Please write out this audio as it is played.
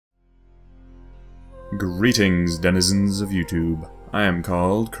Greetings, denizens of YouTube. I am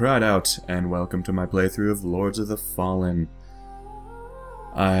called Crideout, and welcome to my playthrough of Lords of the Fallen.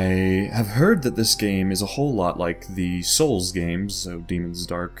 I have heard that this game is a whole lot like the Souls games, so Demon's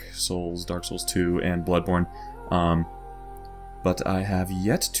Dark Souls, Dark Souls 2, and Bloodborne, but I have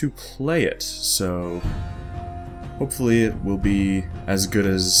yet to play it, so hopefully it will be as good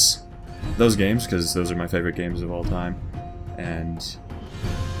as those games, because those are my favorite games of all time, and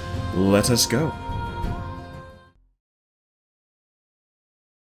let us go.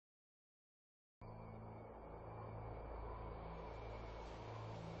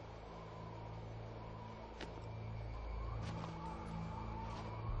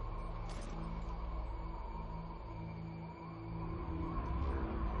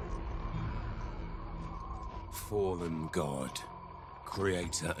 Fallen God,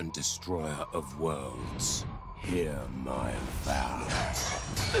 creator and destroyer of worlds, hear my vow.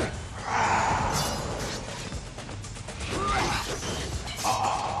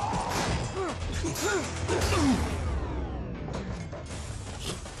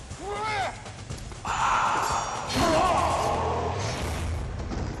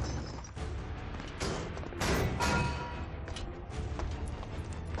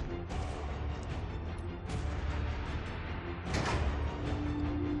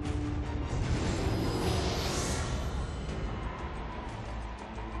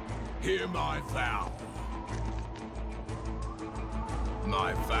 Hear my vow.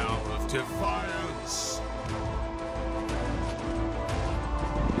 My vow of defiance.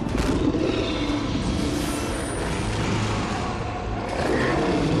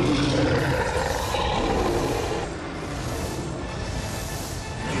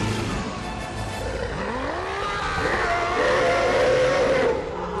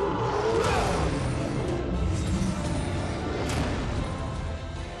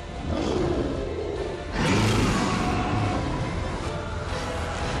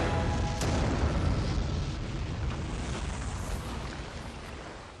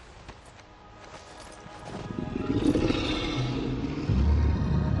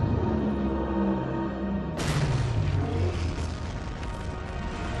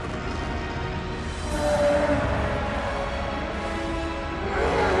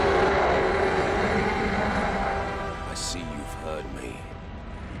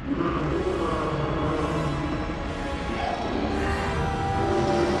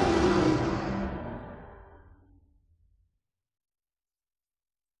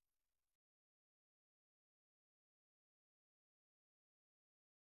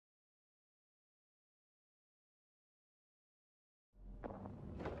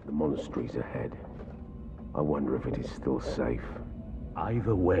 The monastery's ahead. I wonder if it is still safe.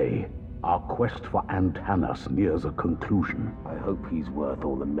 Either way, our quest for Antanas nears a conclusion. I hope he's worth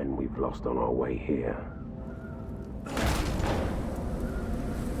all the men we've lost on our way here.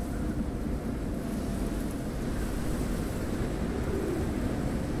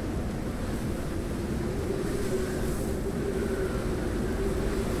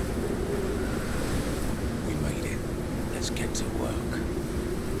 We made it. Let's get to work.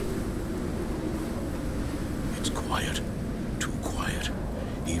 It's quiet. Too quiet.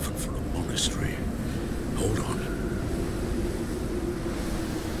 Even for a monastery. Hold on.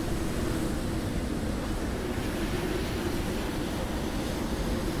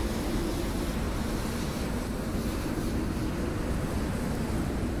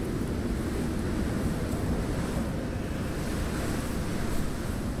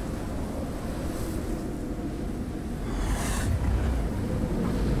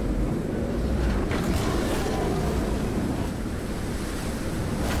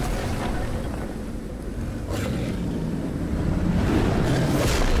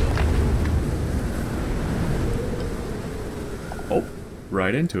 Oh,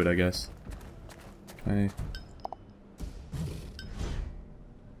 right into it, I guess. Okay.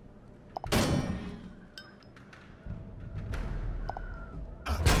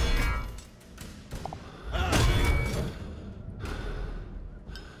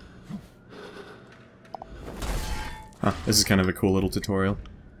 Huh, this is kind of a cool little tutorial.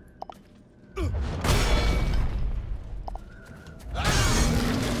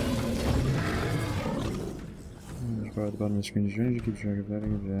 At the bottom of the screen, you keep track of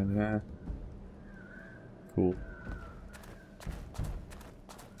that. Cool.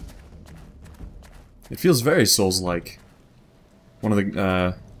 It feels very Souls-like. One of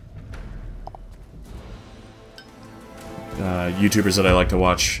the YouTubers that I like to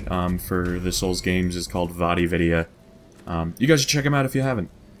watch for the Souls games is called VaatiVidya. You guys should check him out if you haven't.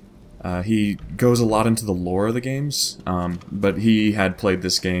 He goes a lot into the lore of the games, but he had played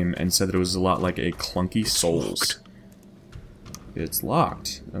this game and said that it was a lot like a clunky Souls. It's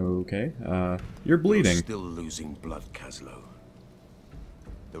locked. Okay. You're bleeding. You're still losing blood, Caslow.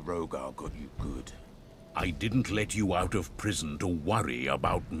 The Rogar got you good. I didn't let you out of prison to worry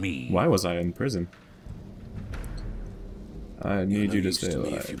about me. Why was I in prison? I need you to stay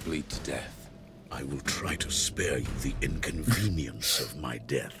alive. If you bleed to death, I will try to spare you the inconvenience of my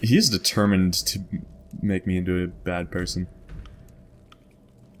death. He's determined to make me into a bad person.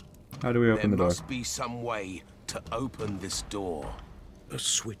 How do we open the door? There must be some way to open this door. A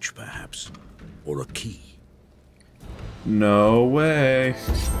switch, perhaps, or a key. No way.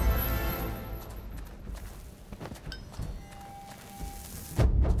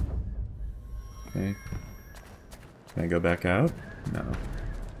 Okay. Can I go back out? No.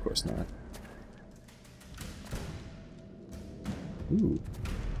 Of course not. Ooh.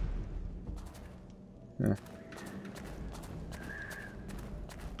 Yeah.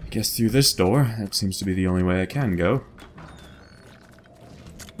 I guess through this door. That seems to be the only way I can go.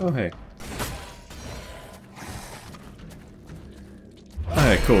 Oh, hey.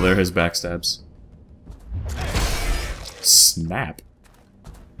 Alright, cool. There are his backstabs. Snap.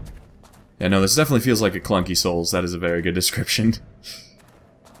 Yeah, no, this definitely feels like a clunky Souls. That is a very good description.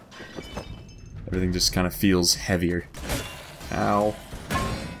 Everything just kind of feels heavier. Ow.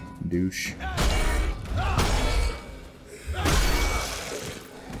 Douche.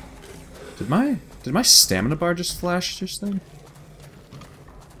 Did my stamina bar just flash just then?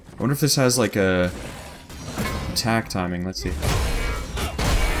 I wonder if this has like a attack timing. Let's see.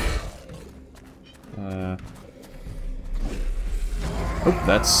 Oh,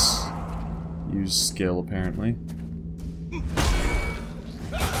 that's use skill apparently.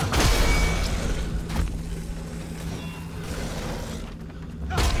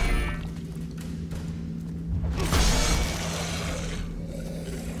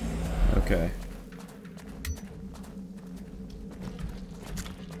 Okay.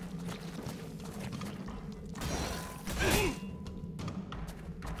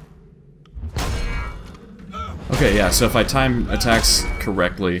 Okay, yeah, so if I time attacks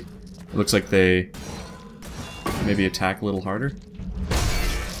correctly, it looks like they maybe attack a little harder.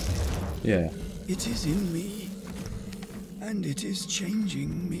 Yeah. It is in me, and it is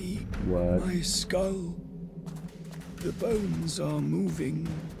changing me. What? My skull. The bones are moving.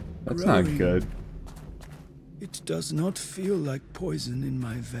 That's growing. not good. It does not feel like poison in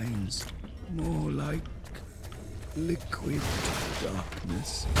my veins. More like liquid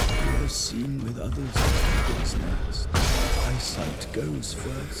darkness we have seen with others. Next. Eyesight goes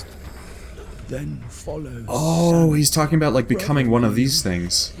first, then follows. Oh, he's talking about like becoming one of these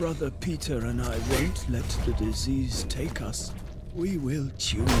things. Brother Peter and I won't let the disease take us. We will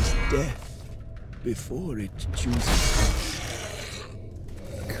choose death before it chooses us.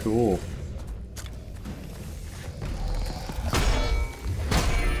 Cool.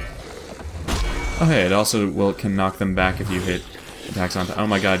 Oh hey, it also, well, it can knock them back if you hit attacks on. Oh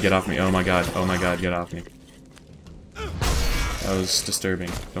my god, get off me. Oh my god, get off me. That was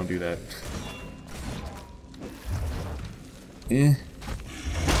disturbing. Don't do that. Eh.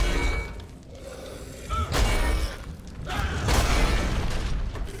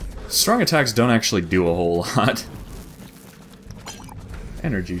 Strong attacks don't actually do a whole lot.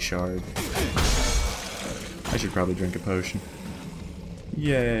 Energy shard. I should probably drink a potion.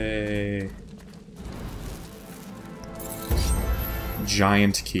 Yay.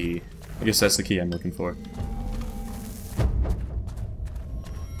 Giant key. I guess that's the key I'm looking for.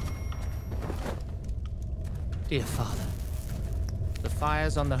 Dear Father, the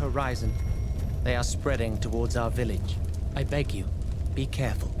fires on the horizon, they are spreading towards our village. I beg you, be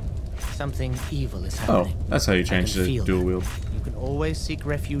careful. Something evil is happening. Oh, that's how you change the dual wield. You can always seek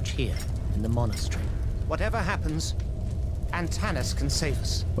refuge here, in the monastery. Whatever happens, Antanas can save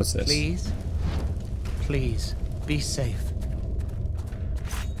us. What's this? Please, please, be safe.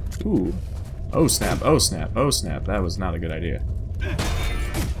 Ooh. Oh snap, oh snap, oh snap. That was not a good idea.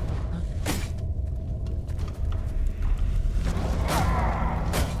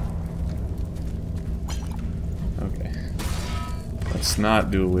 Okay. Let's not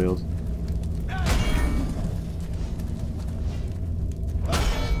dual wield.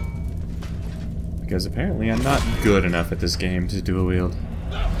 Because apparently I'm not good enough at this game to dual wield.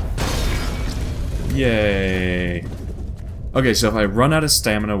 Yay! Okay, so if I run out of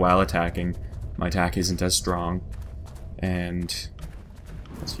stamina while attacking, my attack isn't as strong. And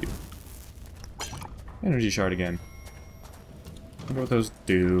that's you. Energy shard again. Wonder what those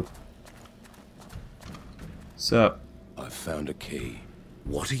do. Sup? I found a key.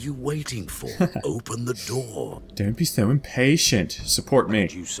 What are you waiting for? Open the door. Don't be so impatient. Support me.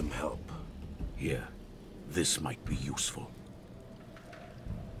 Could use some help. Here, this might be useful.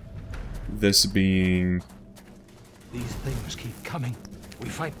 This being... These things keep coming. We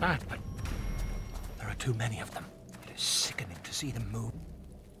fight back, but there are too many of them. It is sickening to see them move.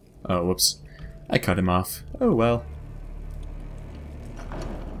 Oh, whoops. I cut him off. Oh well.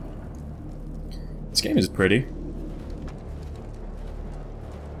 This game is pretty.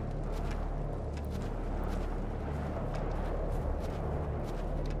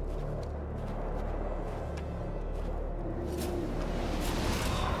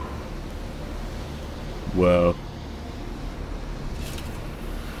 Whoa.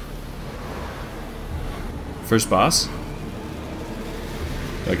 First boss?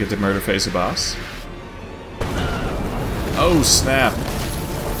 Do I get to murder face a boss? Oh, snap!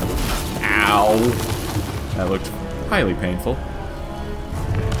 Ow! That looked highly painful.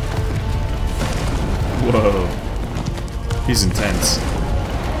 Whoa. He's intense.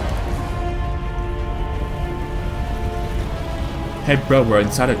 Hey bro, we're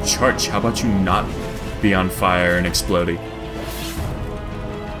inside a church. How about you not be on fire and exploding?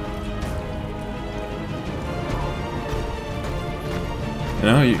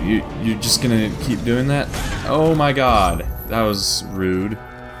 No, you're just gonna keep doing that? Oh my god, that was rude.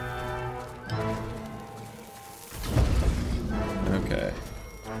 Okay.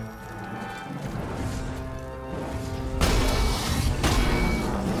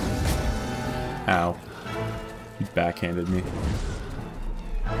 Ow. He backhanded me.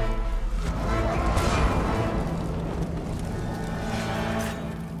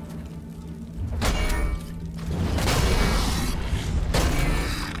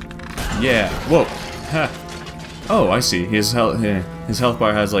 Yeah. Whoa. Ha. Oh, I see. His health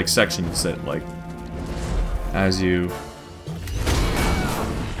bar has like sections that like, as you,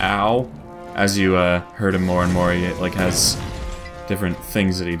 ow, as you hurt him more and more, he like has different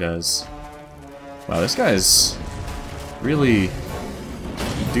things that he does. Wow, this guy is really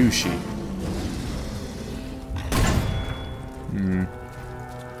douchey. Hmm.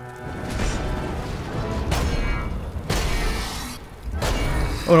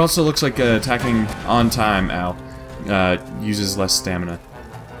 Oh, it also looks like attacking on time, ow, uses less stamina.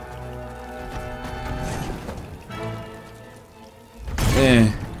 Eh.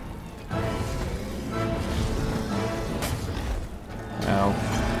 Ow.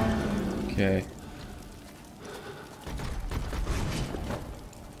 Okay.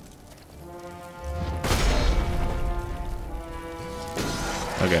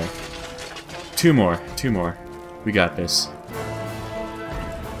 Okay. Two more. We got this.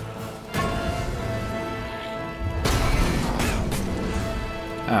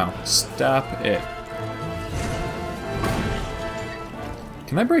 Ow, stop it.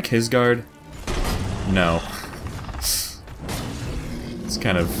 Can I break his guard? No. It's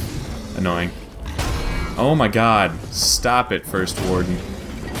kind of annoying. Oh my god, stop it, First Warden.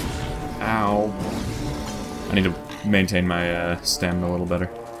 Ow. I need to maintain my stamina a little better.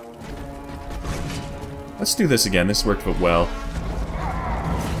 Let's do this again, this worked well.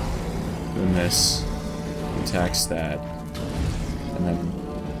 Doing this. Attacks that. And then...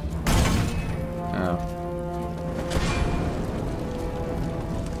 oh.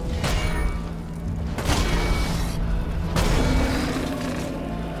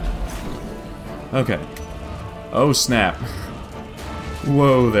 Okay. Oh snap.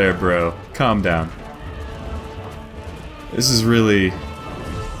 Whoa there, bro. Calm down. This is really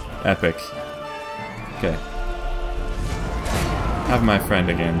epic. Okay. Have my friend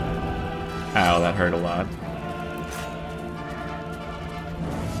again. Ow, that hurt a lot.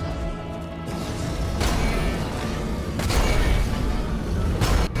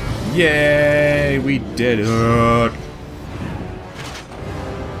 Yay! We did it!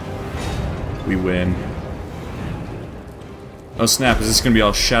 We win. Oh snap, is this gonna be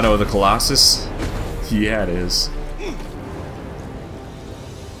all Shadow of the Colossus? Yeah, it is.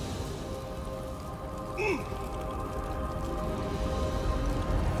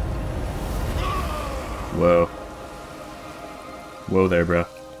 Whoa. Whoa there, bro.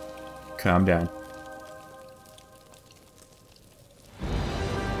 Calm down.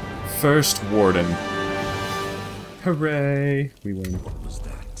 First Warden. Hooray! We win. What was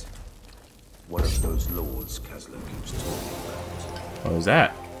that? One of those lords Kaslo keeps talking about. What was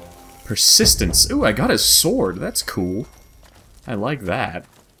that? Persistence. Ooh, I got his sword. That's cool. I like that.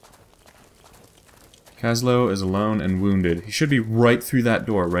 Kaslo is alone and wounded. He should be right through that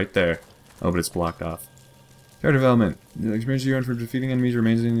door, right there. Oh, but it's blocked off. Character development. The experience you earn from defeating enemies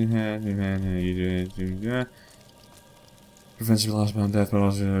remains in your hand. Prevents your loss upon death, but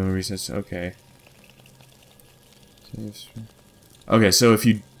also resets. Okay. Okay, so if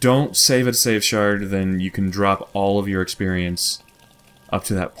you don't save at a save shard, then you can drop all of your experience up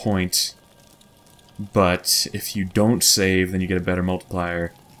to that point. But if you don't save, then you get a better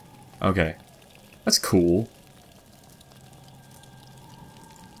multiplier. Okay. That's cool.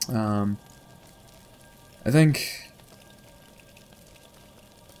 I think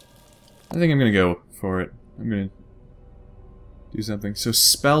I'm gonna go for it. I'm gonna do something. So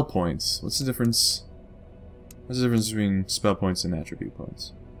spell points. What's the difference? What's the difference between spell points and attribute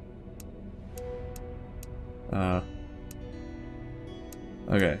points?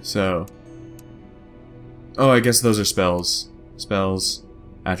 Okay, so... Oh, I guess those are spells. Spells,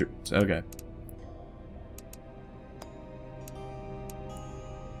 attributes. Okay.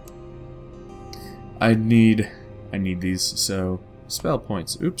 I need these, so... Spell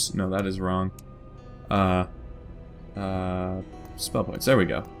points. Oops, no, that is wrong. Spell points. There we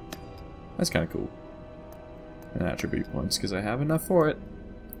go. That's kind of cool. And attribute points, because I have enough for it.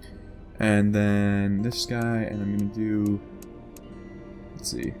 And then this guy, and I'm gonna do...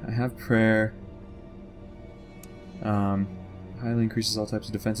 Let's see. I have prayer. Highly increases all types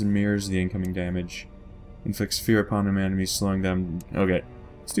of defense and mirrors the incoming damage. Inflicts fear upon an enemy, slowing them... Okay,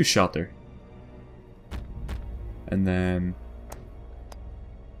 let's do shelter. And then...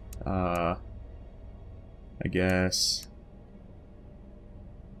 I guess...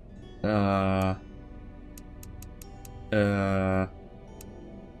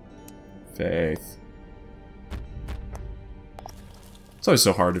 Faith. It's always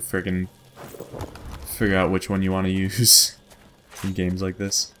so hard to friggin' figure out which one you want to use in games like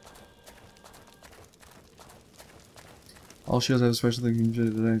this. All shields have a special thing.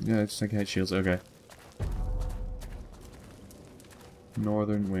 Yeah, it's like head shields. Okay.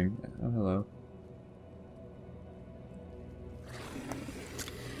 Northern wing. Oh, hello.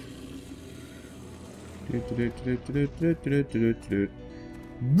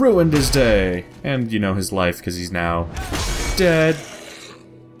 Ruined his day! And, you know, his life, because he's now dead.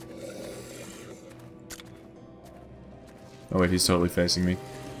 Oh wait, he's totally facing me.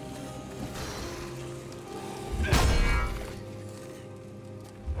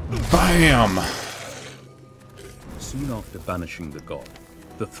 BAM! Soon after banishing the god,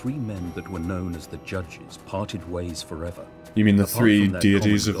 the three men that were known as the Judges parted ways forever. You mean the Apart three from their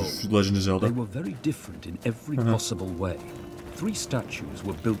deities common of goal, Legend of Zelda? They were very different in every possible way. 3 statues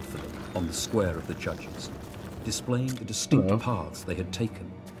were built for them on the square of the Judges, displaying the distinct paths they had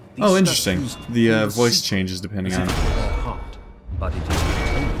taken. These Oh, interesting. statues The hold a voice secret changes depending as on... if it were their heart, but it is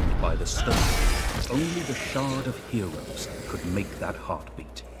contained by the stone. Only the Shard of Heroes could make that heart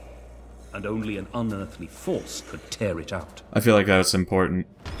beat, and only an unearthly force could tear it out. I feel like that's important.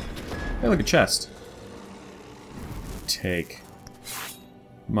 Hey, look, a chest. Take.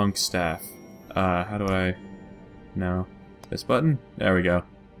 Monk staff. How do I... No. This button? There we go.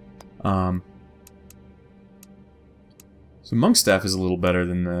 So monk staff is a little better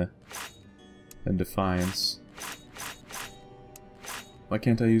than Defiance. Why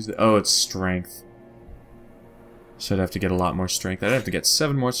can't I use the... Oh, it's strength. So I'd have to get a lot more strength. I'd have to get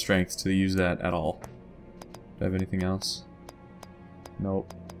 7 more strength to use that at all. Do I have anything else?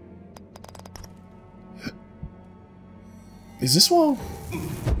 Nope. Is this wall?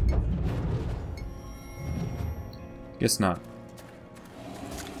 Guess not.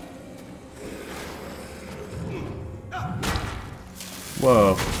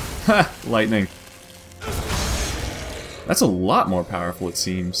 Whoa. Ha! Lightning. That's a lot more powerful, it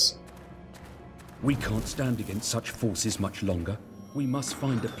seems. We can't stand against such forces much longer. We must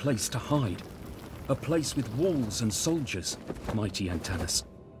find a place to hide. A place with walls and soldiers, mighty Antanas.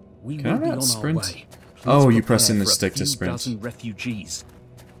 We will be on our way. Oh, Please you press in prepare the for a stick to few sprint. dozen refugees.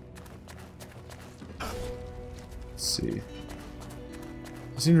 Let's see.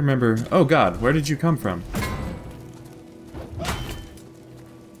 I seem to remember... Oh god, where did you come from?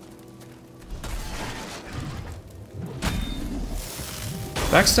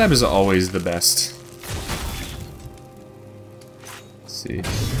 Backstab is always the best. Let's see.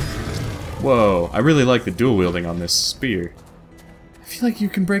 Whoa, I really like the dual wielding on this spear. I feel like you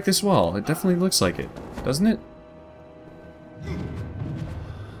can break this wall. It definitely looks like it, doesn't it? I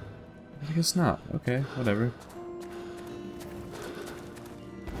guess not. Okay, whatever.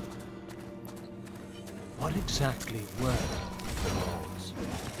 What exactly were the lords?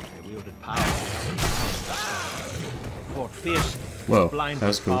 They wielded power. They fought fiercely. Whoa, Blindly that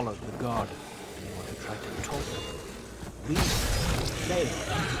was cool. followed the god. Anyone who tried to talk them. These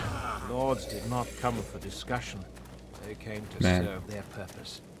failed. The lords did not come for discussion. They came to serve their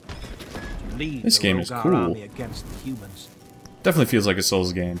purpose. To lead This the game is Rogar cool. army against the humans. Definitely feels like a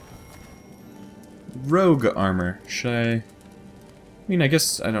Souls game. Rogue armor. Should I mean, I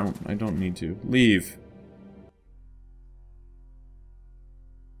guess I don't need to. Leave.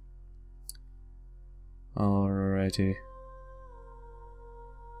 Alrighty.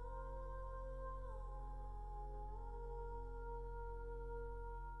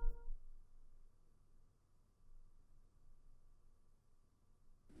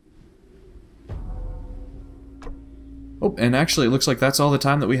 Oh, and actually it looks like that's all the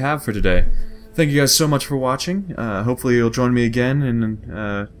time that we have for today. Thank you guys so much for watching. Hopefully you'll join me again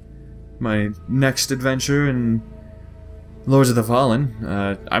in my next adventure in Lords of the Fallen.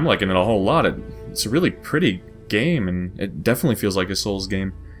 I'm liking it a whole lot. It's a really pretty game, and it definitely feels like a Souls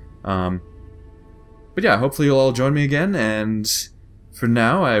game. But yeah, hopefully you'll all join me again, and for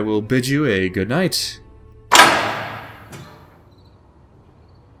now I will bid you a good night.